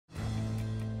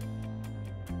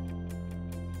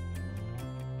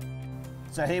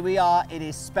So here we are, it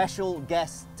is special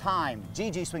guest time.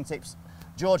 GG Swing Tips,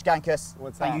 George Gankas,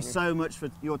 thank you so much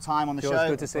for your time on the show.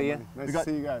 Good to see you. Nice to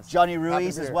see you guys. Johnny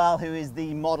Ruiz as well, who is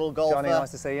the model golfer. Johnny,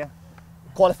 nice to see you.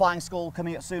 Qualifying school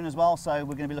coming up soon as well, so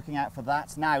we're going to be looking out for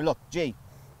that. Now look, G.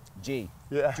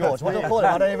 Yeah. George, what do I call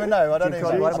him? I don't even know. I've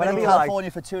been in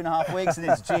California for 2.5 weeks and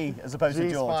it's G as opposed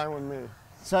to George. G's fine with me.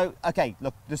 So, okay,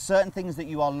 look, there's certain things that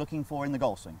you are looking for in the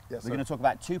golf swing. Yes, we're going to talk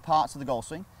about two parts of the golf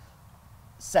swing.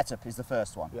 Setup is the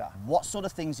first one. Yeah. What sort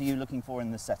of things are you looking for in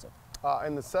the setup?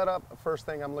 In the setup, first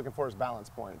thing I'm looking for is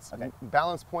balance points. Okay.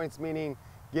 Balance points meaning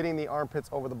getting the armpits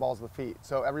over the balls of the feet.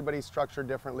 So everybody's structured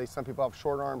differently. Some people have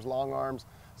short arms, long arms.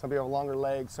 Some people have longer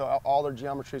legs. So all their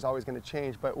geometry is always going to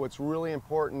change. But what's really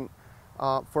important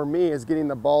for me is getting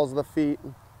the balls of the feet,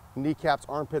 kneecaps,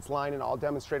 armpits line, and I'll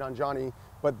demonstrate on Johnny.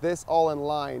 But this all in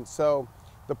line. So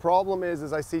the problem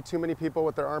is I see too many people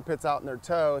with their armpits out and their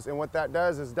toes, and what that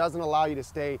does is doesn't allow you to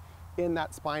stay in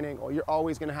that spine angle. You're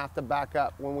always going to have to back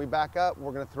up. When we back up,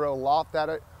 we're going to throw loft at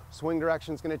it. Swing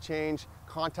direction is going to change.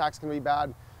 Contact's going to be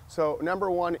bad. So number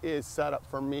one is setup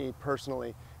for me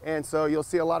personally. And so you'll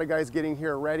see a lot of guys getting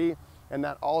here ready, and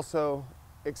that also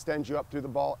extends you up through the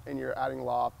ball, and you're adding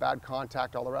loft, bad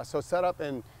contact, all the rest. So setup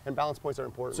and balance points are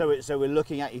important. So we're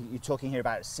looking at, you're talking here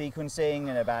about sequencing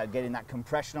and about getting that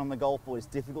compression on the golf ball. It's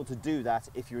difficult to do that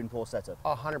if you're in poor setup.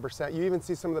 100%. You even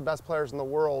see some of the best players in the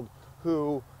world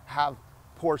who have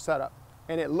poor setup.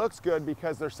 And it looks good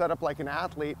because they're set up like an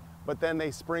athlete, but then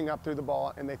they spring up through the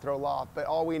ball and they throw loft. But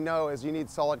all we know is you need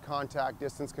solid contact,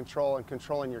 distance control, and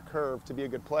controlling your curve to be a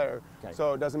good player. Okay.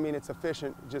 So it doesn't mean it's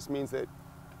efficient, it just means that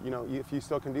if you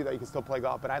still can do that, you can still play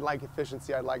golf. But I like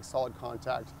efficiency, I like solid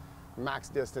contact, max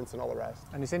distance, and all the rest.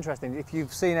 And it's interesting, if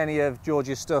you've seen any of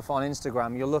George's stuff on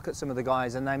Instagram, you'll look at some of the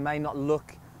guys and they may not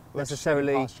look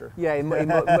necessarily, yeah, it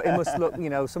must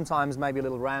look, sometimes maybe a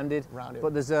little rounded.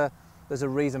 But there's a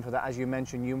reason for that. As you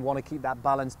mentioned, you want to keep that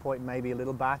balance point maybe a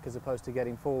little back as opposed to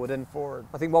getting forward. And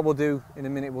I think what we'll do in a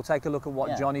minute, we'll take a look at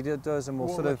what Johnny does, and we'll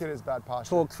sort of look at his bad posture,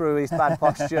 talk through his bad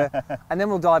posture, and then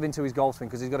we'll dive into his golf swing,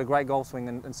 because he's got a great golf swing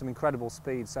and some incredible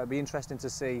speed. So it'd be interesting to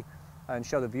see and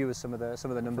show the viewers some of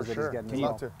the numbers that he's getting.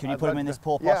 Can you put him in this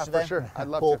poor posture? Yeah, for sure. I'd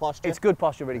love poor to. Posture? It's good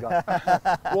posture, really, guys.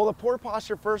 Well, the poor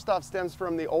posture first off stems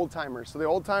from the old timers. So the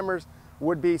old timers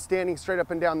would be standing straight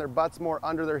up and down, their butts more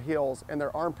under their heels, and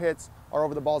their armpits are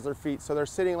over the balls of their feet. So they're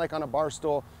sitting like on a bar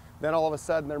stool, then all of a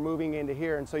sudden they're moving into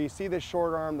here. And so you see this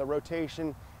short arm, the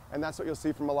rotation, and that's what you'll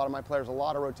see from a lot of my players, a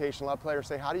lot of rotation. A lot of players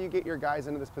say, how do you get your guys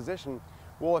into this position?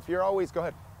 Well, if you're always, go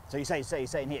ahead. So you're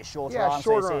saying here shorter arm,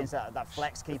 short so arm. That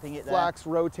flex keeping it there? Flex,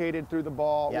 rotated through the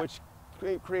ball, which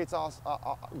creates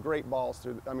great balls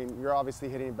through. You're obviously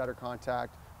hitting better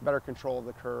contact, better control of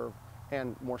the curve,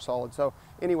 and more solid. So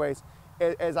anyways,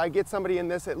 as I get somebody in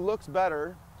this, it looks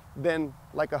better than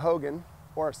like a Hogan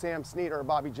or a Sam Snead or a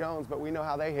Bobby Jones, but we know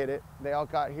how they hit it. They all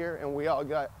got here and we all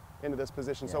got into this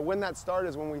position. So when that started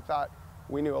is when we thought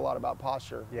we knew a lot about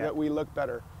posture, that we looked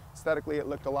better. Aesthetically, it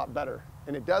looked a lot better,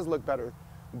 and it does look better,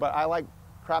 but I like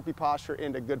crappy posture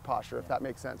into good posture, if that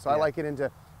makes sense. So I like it into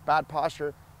bad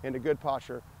posture into good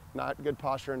posture, not good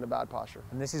posture into bad posture.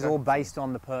 And this is all based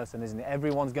on the person, isn't it?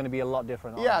 Everyone's going to be a lot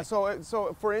different. Yeah,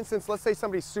 so for instance, let's say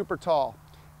somebody's super tall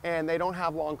and they don't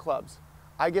have long clubs.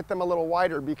 I get them a little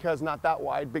wider, because not that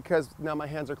wide, because now my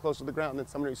hands are closer to the ground than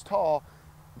somebody who's tall.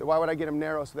 Why would I get them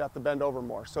narrow so they have to bend over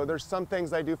more? So there's some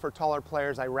things I do for taller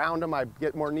players. I round them, I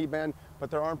get more knee bend, but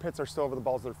their armpits are still over the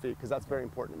balls of their feet, because that's very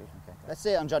important to me. Okay. Let's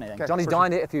see it on Johnny then. Okay. Johnny's dying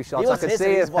to hit a few shots. I can see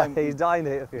it. He's dying to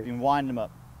hit a few. You've been winding them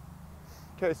up.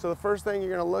 Okay, so the first thing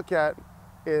you're going to look at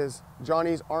is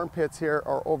Johnny's armpits here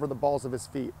are over the balls of his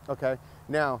feet, okay?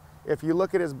 Now, if you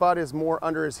look at his butt is more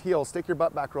under his heel, stick your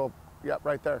butt back real,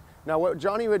 right there. Now what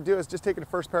Johnny would do is just take it to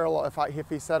first parallel. If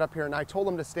he set up here and I told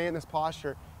him to stay in this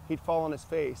posture, he'd fall on his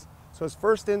face. So his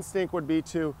first instinct would be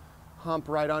to hump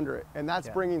right under it. And that's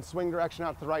bringing swing direction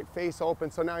out to the right, face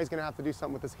open. So now he's gonna have to do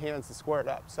something with his hands to square it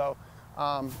up. So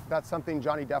that's something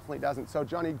Johnny definitely doesn't. So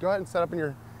Johnny, go ahead and set up in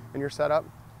your setup.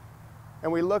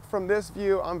 And we look from this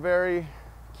view, I'm very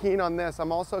keen on this.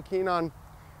 I'm also keen on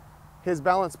his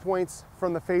balance points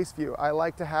from the face view. I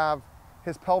like to have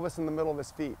his pelvis in the middle of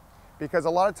his feet, because a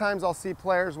lot of times I'll see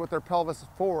players with their pelvis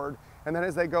forward, and then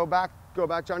as they go back,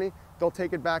 Johnny, they'll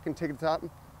take it back and take it to top.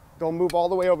 They'll move all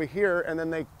the way over here, and then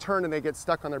they turn and they get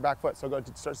stuck on their back foot. So go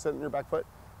to start sitting on your back foot.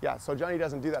 Yeah, so Johnny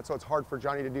doesn't do that, so it's hard for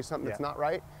Johnny to do something that's not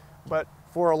right. But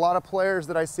for a lot of players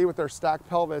that I see with their stacked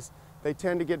pelvis, they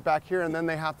tend to get back here and then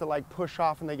they have to like push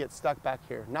off and they get stuck back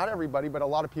here. Not everybody, but a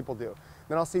lot of people do.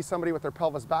 Then I'll see somebody with their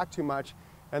pelvis back too much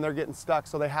and they're getting stuck,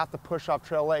 so they have to push off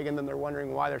trail leg, and then they're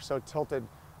wondering why they're so tilted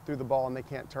through the ball and they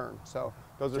can't turn. So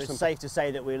those are it's some. Safe to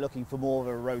say that we're looking for more of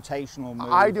a rotational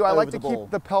move. I do. I like over to the ball.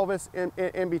 keep the pelvis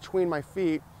in between my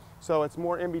feet, so it's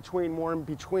more in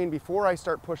between before I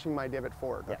start pushing my divot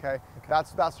forward. Yeah. Okay?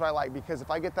 That's what I like, because if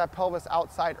I get that pelvis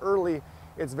outside early,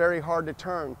 it's very hard to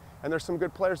turn. And there's some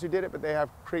good players who did it, but they have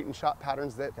creating shot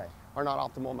patterns that are not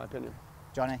optimal in my opinion.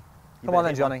 Johnny, come on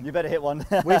then, Johnny. You better hit one.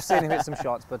 We've seen him hit some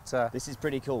shots, but this is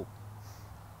pretty cool.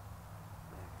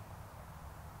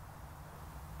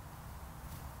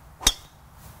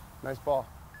 Nice ball.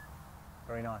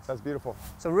 Very nice. That's beautiful.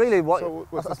 So really,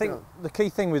 I think doing? the key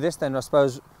thing with this then, I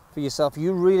suppose, for yourself,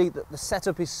 you really, the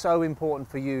setup is so important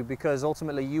for you, because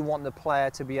ultimately you want the player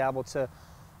to be able to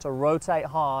rotate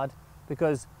hard,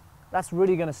 because that's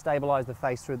really going to stabilize the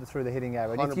face through the hitting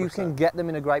area. And if you can get them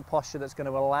in a great posture that's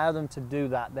going to allow them to do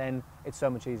that, then it's so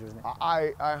much easier, isn't it?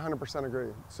 I 100% agree.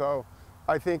 So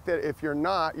I think that if you're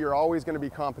not, you're always going to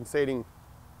be compensating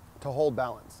to hold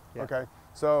balance. Yeah. Okay.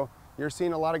 So you're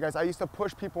seeing a lot of guys. I used to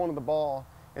push people into the ball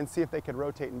and see if they could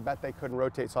rotate, and bet they couldn't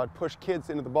rotate. So I'd push kids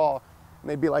into the ball and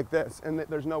they'd be like this, and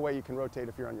there's no way you can rotate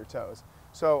if you're on your toes.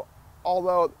 So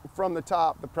although from the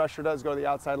top, the pressure does go to the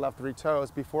outside left 3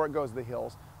 toes before it goes to the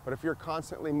heels, but if you're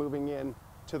constantly moving in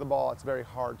to the ball, it's very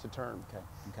hard to turn.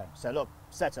 Okay. So look,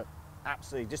 setup,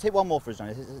 absolutely. Just hit one more for us,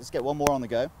 Johnny. Let's get one more on the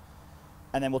go,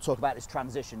 and then we'll talk about this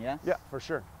transition, yeah? Yeah, for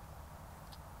sure.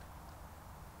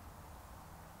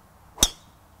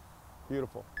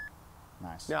 Beautiful.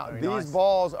 Nice. Now Very these nice.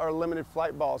 balls are limited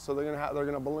flight balls, so they're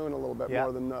gonna balloon a little bit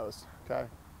more than those. Okay.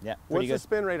 Yeah. What's Good. the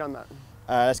spin rate on that?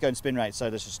 Let's go in spin rate. So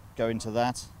let's just go into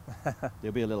that.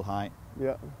 It'll be a little high.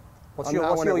 Yeah. What's On your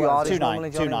that one it was. yardage 2.9 normally,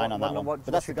 Johnny? 2.9 on that one. But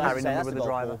But that's that's the the carry guy number with the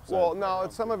driver. Well, no,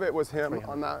 some of it was him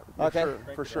on that. Okay.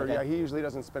 For sure. Okay. Yeah, he usually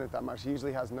doesn't spin it that much. He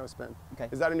usually has no spin. Okay.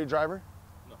 Is that a new driver?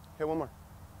 No. Hit one more.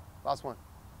 Last one.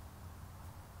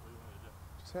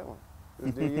 Just hit one.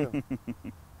 Just do you.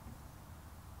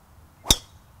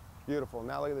 Beautiful.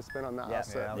 Now look at the spin on that. Yeah,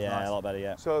 That's it. that was yeah, nice. a lot better.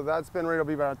 Yeah. So that spin rate will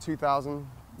be about 2,000.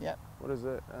 Yeah. What is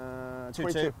it? 2.2.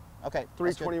 22. Okay.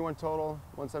 321 total,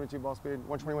 172 ball speed,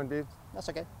 121 bead. That's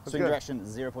okay. That's Swing good. direction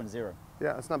 0.0.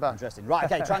 Yeah, it's not bad. Interesting. Right.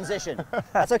 Okay. Transition.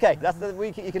 That's okay.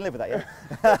 You can live with that.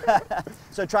 Yeah.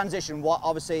 So transition. What?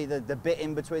 Obviously the bit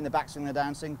in between the backswing and the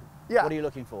downswing. Yeah. What are you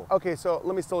looking for? Okay, so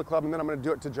let me steal the club, and then I'm going to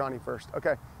do it to Johnny first.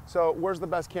 Okay, so where's the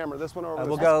best camera? This one or over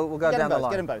We'll this go Get down them the both.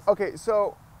 line. Get them both. Okay,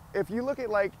 so if you look at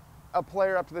like a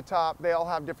player up to the top, they all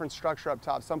have different structure up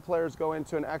top. Some players go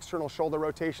into an external shoulder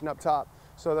rotation up top.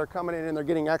 So they're coming in and they're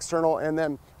getting external, and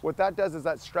then what that does is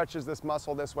that stretches this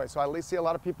muscle this way. So I at least see a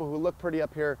lot of people who look pretty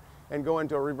up here and go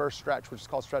into a reverse stretch, which is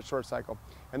called stretch short cycle,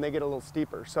 and they get a little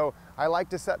steeper. So I like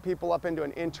to set people up into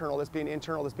an internal, this being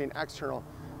internal, this being external.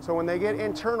 So when they get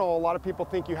internal, a lot of people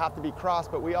think you have to be cross,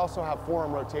 but we also have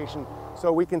forearm rotation,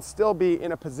 so we can still be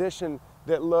in a position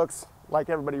that looks like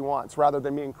everybody wants, rather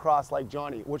than being crossed like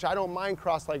Johnny, which I don't mind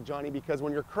crossed like Johnny, because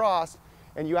when you're crossed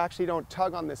and you actually don't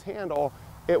tug on this handle,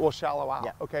 it will shallow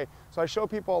out, okay? So I show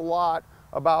people a lot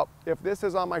about if this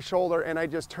is on my shoulder and I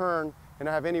just turn and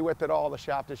I have any width at all, the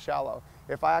shaft is shallow.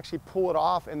 If I actually pull it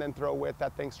off and then throw width,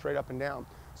 that thing's straight up and down.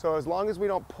 So as long as we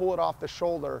don't pull it off the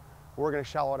shoulder, we're gonna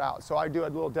shallow it out. So I do a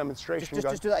little demonstration.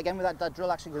 Just do that again with that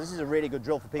drill actually, because this is a really good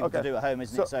drill for people to do at home,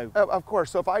 isn't it? So of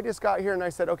course, so if I just got here and I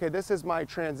said, okay, this is my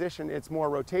transition, it's more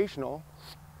rotational,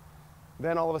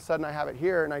 then all of a sudden I have it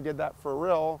here and I did that for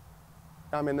real,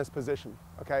 I'm in this position,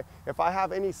 okay? If I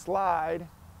have any slide,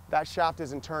 that shaft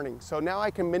isn't turning. So now I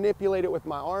can manipulate it with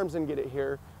my arms and get it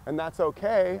here, and that's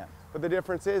okay, but the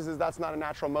difference is that's not a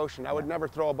natural motion. I would never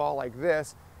throw a ball like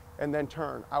this and then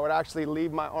turn. I would actually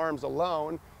leave my arms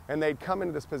alone and they'd come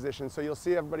into this position. So you'll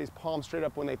see everybody's palm straight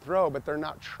up when they throw, but they're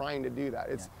not trying to do that.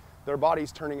 It's their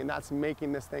body's turning, and that's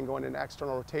making this thing go into an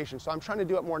external rotation. So I'm trying to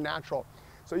do it more natural.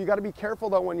 So you gotta be careful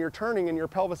though when you're turning and your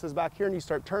pelvis is back here and you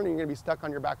start turning, you're gonna be stuck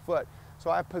on your back foot. So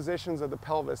I have positions of the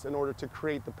pelvis in order to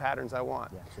create the patterns I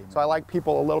want. So I like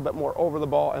people a little bit more over the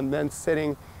ball and then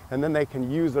sitting, and then they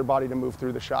can use their body to move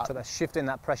through the shot. So they're shifting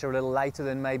that pressure a little later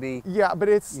than maybe. Yeah, but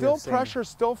it's still pressure,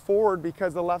 still forward,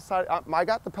 because the left side, I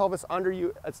got the pelvis under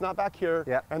you, it's not back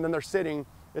here, and then they're sitting,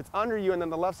 it's under you, and then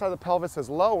the left side of the pelvis is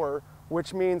lower,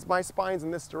 which means my spine's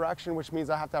in this direction, which means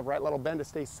I have to have right lateral bend to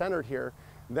stay centered here.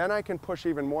 Then I can push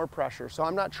even more pressure. So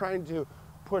I'm not trying to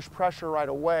push pressure right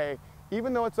away,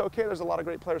 even though it's okay, there's a lot of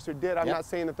great players who did. I'm not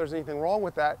saying that there's anything wrong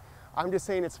with that. I'm just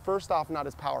saying it's first off not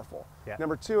as powerful.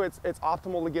 Number two, it's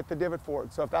optimal to get the divot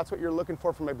forward. So if that's what you're looking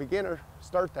for from a beginner,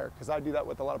 start there, because I do that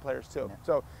with a lot of players too.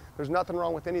 So there's nothing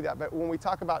wrong with any of that. But when we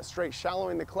talk about straight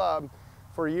shallowing the club,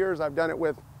 for years I've done it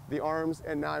with the arms,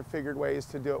 and now I've figured ways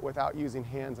to do it without using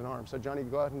hands and arms. So Johnny,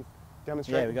 go ahead and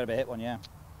demonstrate. Yeah, we got a bit hit one, yeah.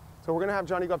 So we're gonna have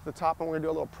Johnny go up to the top and we're gonna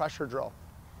do a little pressure drill.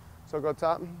 So go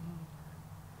top.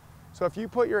 So if you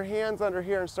put your hands under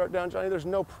here and start down, Johnny, there's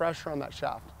no pressure on that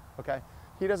shaft, okay?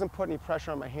 He doesn't put any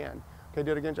pressure on my hand. Okay,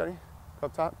 do it again, Johnny. Go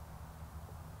up top.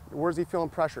 Where's he feeling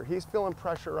pressure? He's feeling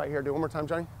pressure right here. Do it one more time,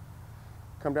 Johnny.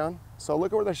 Come down. So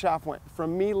look at where the shaft went.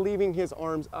 From me leaving his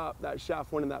arms up, that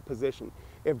shaft went in that position.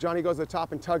 If Johnny goes to the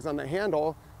top and tugs on the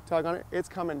handle, tug on it, it's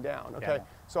coming down, okay? Yeah.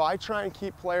 So I try and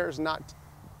keep players not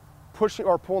pushing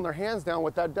or pulling their hands down.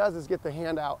 What that does is get the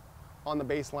hand out on the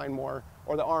baseline more,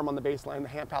 or the arm on the baseline, the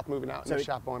hand path moving out, and the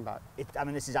shaft going back. I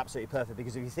mean, this is absolutely perfect,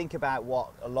 because if you think about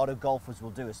what a lot of golfers will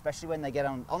do, especially when they get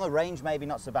on the range, maybe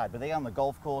not so bad, but they get on the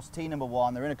golf course, tee number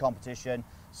 1, they're in a competition,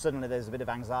 suddenly there's a bit of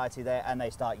anxiety there, and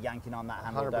they start yanking on that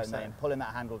handle, 100%. Don't they, and pulling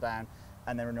that handle down,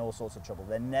 and they're in all sorts of trouble.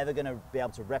 They're never going to be able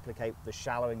to replicate the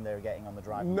shallowing they're getting on the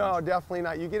driving No, range. definitely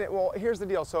not. You get it. Well, here's the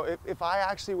deal. So if I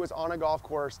actually was on a golf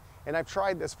course, and I've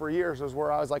tried this for years, was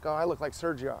where I was like, oh, I look like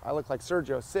Sergio. I look like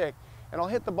Sergio, sick. And I'll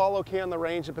hit the ball okay on the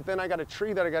range, but then I got a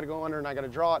tree that I got to go under and I got to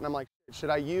draw it. And I'm like,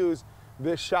 should I use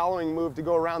this shallowing move to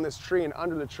go around this tree and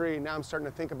under the tree? Now I'm starting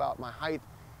to think about my height.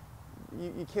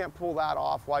 You can't pull that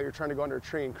off while you're trying to go under a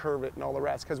tree and curve it and all the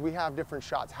rest, because we have different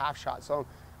shots, half shots. So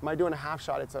am I doing a half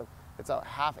shot? It's a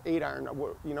half 8 iron,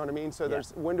 you know what I mean? So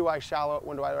there's, when do I shallow it,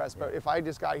 when do I rest? But if I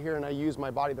just got here and I use my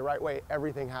body the right way,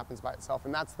 everything happens by itself,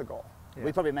 and that's the goal. Yeah.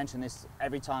 We probably mention this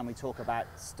every time we talk about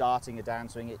starting a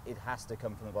downswing. It has to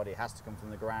come from the body, it has to come from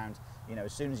the ground. You know,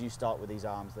 as soon as you start with these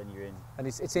arms, then you're in. And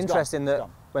it's interesting that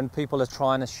when people are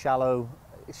trying to shallow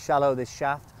this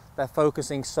shaft, they're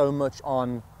focusing so much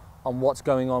on what's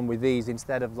going on with these,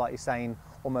 instead of, like you're saying,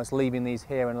 almost leaving these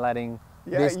here and letting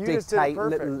this dictate,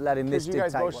 letting this dictate. You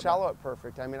guys both shallow it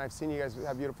perfect. I mean, I've seen you guys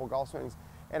have beautiful golf swings,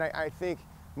 and I think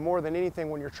more than anything,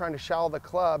 when you're trying to shallow the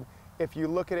club, if you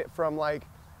look at it from like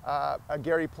a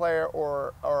Gary Player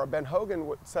or a Ben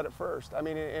Hogan said it first. I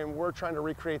mean, and we're trying to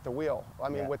recreate the wheel. I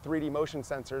mean, with 3D motion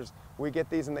sensors, we get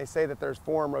these and they say that there's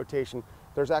form rotation,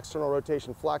 there's external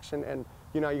rotation, flexion, and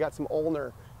you know, you got some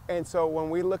ulnar. And so when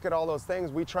we look at all those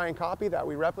things, we try and copy that,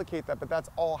 we replicate that, but that's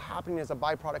all happening as a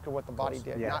byproduct of what the body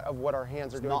did, not of what our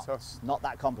hands are doing. So it's not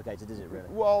that complicated, is it really?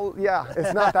 Well, yeah,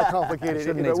 it's not that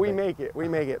complicated, but we make it, we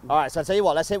make it. All right, so I'll tell you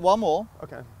what, let's hit one more.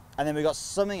 Okay. And then we've got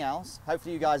something else.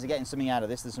 Hopefully you guys are getting something out of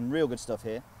this. There's some real good stuff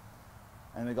here.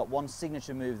 And we've got one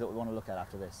signature move that we want to look at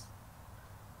after this.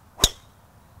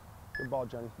 Good ball,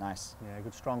 Johnny. Nice. Yeah,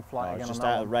 good strong flight again. Just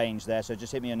out of range there, so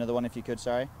just hit me another one if you could,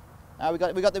 sorry. We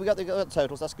got the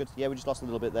totals, that's good. Yeah, we just lost a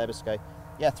little bit there, but it's okay.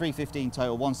 Yeah, 315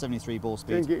 total, 173 ball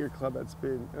speed. Didn't get your club at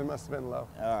speed. It must have been low.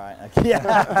 All right, okay.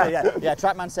 yeah,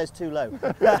 Trackman says too low.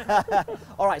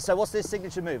 All right, so what's this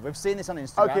signature move? We've seen this on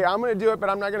Instagram. Okay, I'm going to do it, but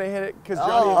I'm not going to hit it because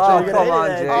Johnny. Oh, come on,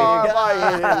 Jay. Oh, if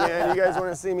I hit it, man. You guys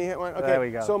want to see me hit one? Okay, there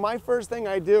we go. So my first thing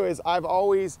I do is I've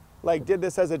always did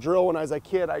this as a drill when I was a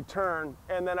kid. I'd turn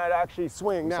and then I'd actually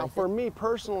swing. Now, for me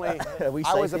personally,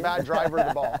 I was a bad driver of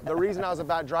the ball. The reason I was a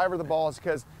bad driver of the ball is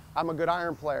because I'm a good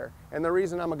iron player. And the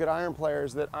reason I'm a good iron player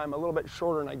is that I'm a little bit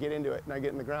shorter and I get into it and I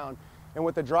get in the ground. And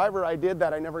with the driver, I did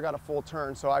that. I never got a full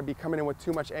turn. So I'd be coming in with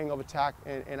too much angle of attack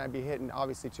and I'd be hitting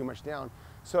obviously too much down.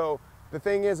 So the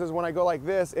thing is when I go like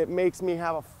this, it makes me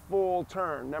have a full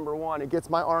turn. Number one, it gets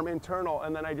my arm internal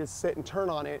and then I just sit and turn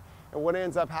on it. And what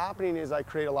ends up happening is I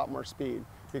create a lot more speed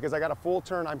because I got a full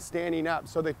turn, I'm standing up.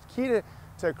 So the key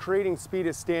to creating speed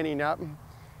is standing up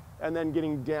and then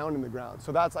getting down in the ground.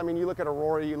 So that's, I mean, you look at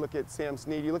Aurora, you look at Sam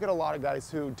Snead, you look at a lot of guys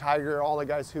who, Tiger, all the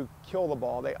guys who kill the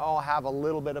ball, they all have a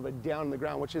little bit of a down in the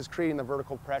ground, which is creating the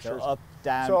vertical pressures. So up,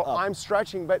 down, so up. I'm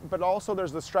stretching, but also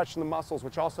there's the stretch in the muscles,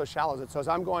 which also shallows it. So as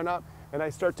I'm going up and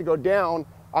I start to go down,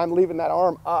 I'm leaving that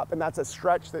arm up, and that's a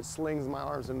stretch that slings my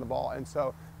arms in the ball. And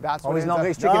so that's what he's not,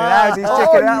 he's checking it out, he's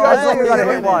checking it out. I got to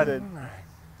hit one.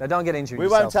 Now don't get injured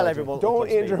yourself. We won't tell everyone. Don't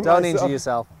injure myself. Don't injure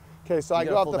yourself. Okay, so I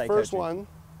go off the first one,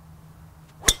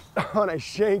 and I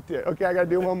shanked it. Okay, I got to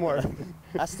do one more.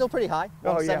 That's still pretty high.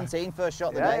 117, first shot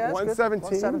of the day. Yeah,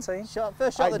 117? 117.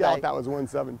 First shot of the day. I doubt that was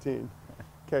 117.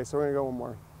 Okay, so we're going to go one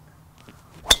more.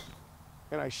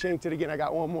 And I shanked it again. I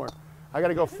got one more. I got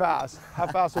to go fast. How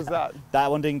fast was that? That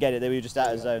one didn't get it. They were just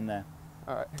out of zone there.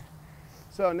 All right.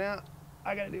 So now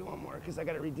I got to do one more because I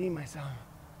got to redeem myself.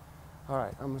 All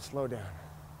right, I'm going to slow down.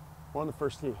 We're on the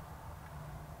first tee.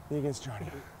 Me against Johnny.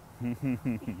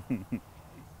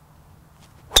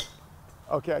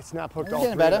 Okay, I snap hooked all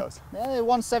three of those. Yeah,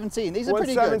 117. These are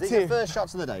pretty good. These are first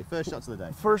shots of the day. First shots of the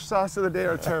day. First shots of the day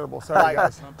are terrible. Sorry,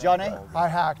 guys. Johnny? I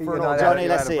hacked for Johnny,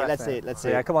 let's see it. Let's see it. Let's see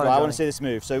it. Yeah, come on, I want to see this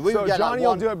move. So Johnny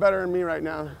will do it better than me right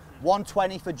now.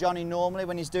 120 for Johnny normally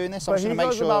when he's doing this. I'm just going to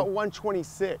make sure. About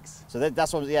 126. So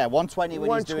that's what, yeah, 120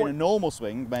 when he's doing a normal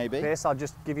swing, maybe. Yes, I'll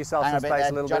just give yourself some space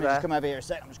a little Johnny, bit there. just come over here a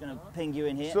sec. I'm just going to ping you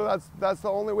in here. So that's the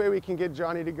only way we can get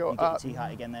Johnny to go up. Get your tee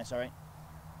height again there, sorry.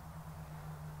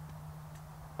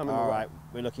 All right,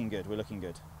 we're looking good, we're looking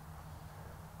good.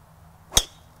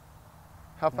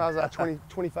 How far is that,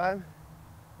 25?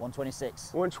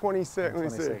 126. 126, let me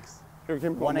see.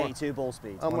 182 ball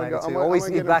speed. Always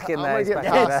get back in there.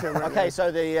 Okay,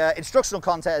 so the instructional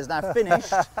content is now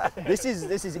finished. This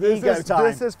is ego time.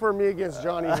 This is for me against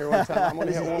Johnny here one time. I'm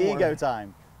gonna hit one more. Ego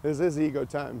time. This is ego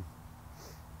time.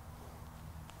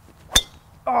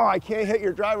 Oh, I can't hit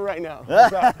your driver right now.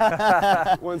 What's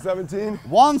that? 117?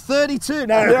 132.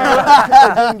 No,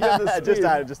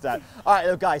 just out. All right,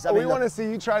 look, guys. We want to see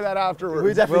you try that afterwards.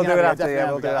 We'll definitely do it after. Yeah,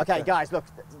 we'll do it after. Okay, guys, look,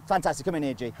 fantastic. Come in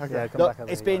here, G. Okay, come look, back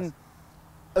it's been.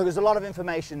 There's a lot of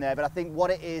information there, but I think what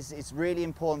it is, it's really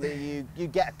important that you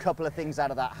get a couple of things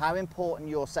out of that. How important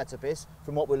your setup is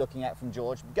from what we're looking at from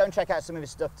George. Go and check out some of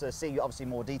his stuff to see obviously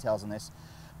more details on this.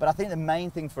 But I think the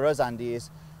main thing for us, Andy,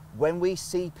 is when we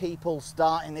see people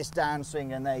starting this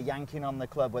downswing and they're yanking on the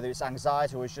club, whether it's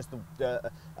anxiety or it's just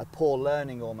a poor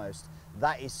learning almost,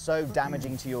 that is so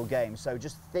damaging to your game. So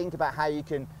just think about how you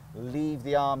can leave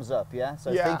the arms up, yeah?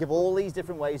 So think of all these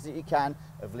different ways that you can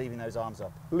of leaving those arms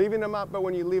up. Leaving them up, but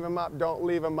when you leave them up, don't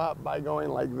leave them up by going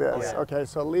like this, okay?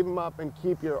 So leave them up and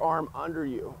keep your arm under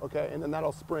you, okay? And then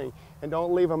that'll spring. And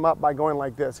don't leave them up by going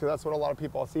like this, because that's what a lot of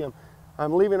people, I'll see them.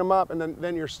 I'm leaving them up, and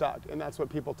then you're stuck, and that's what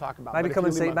people talk about. Maybe come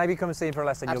and see him for a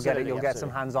lesson. You'll get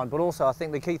some hands on. But also, I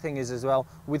think the key thing is as well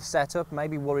with setup.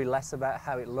 Maybe worry less about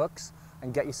how it looks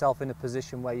and get yourself in a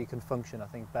position where you can function. I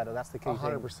think better. That's the key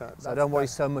 100%. thing. So don't worry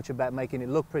so much about making it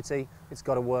look pretty. It's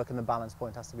got to work, and the balance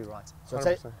point has to be right. So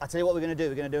I tell you what we're going to do.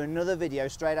 We're going to do another video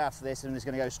straight after this, and it's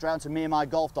going to go straight onto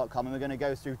meandmygolf.com, and we're going to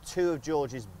go through 2 of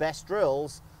George's best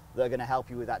drills that are going to help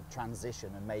you with that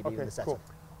transition and maybe with the setup. Cool.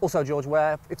 Also, George,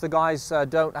 if the guys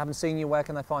haven't seen you, where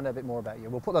can they find out a bit more about you?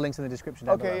 We'll put the links in the description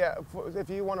down below. Yeah. If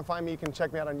you want to find me, you can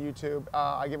check me out on YouTube.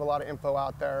 I give a lot of info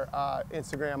out there.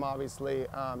 Instagram, obviously,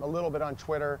 a little bit on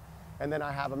Twitter, and then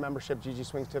I have a membership, GG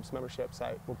Swing Tips membership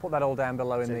site. We'll put that all down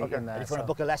below in there. And if you want to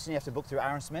book a lesson, you have to book through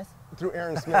Aaron Smith? Through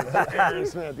Aaron Smith. Aaron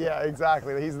Smith, yeah,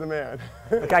 exactly. He's the man.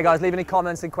 Okay, guys, leave any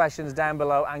comments and questions down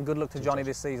below, and good luck to Johnny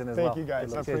this season as well. Thank you,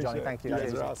 guys. I appreciate it. Johnny. Thank you. You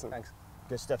guys are awesome. Thanks.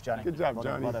 Good stuff, Johnny. Good job,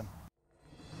 Johnny. Well done.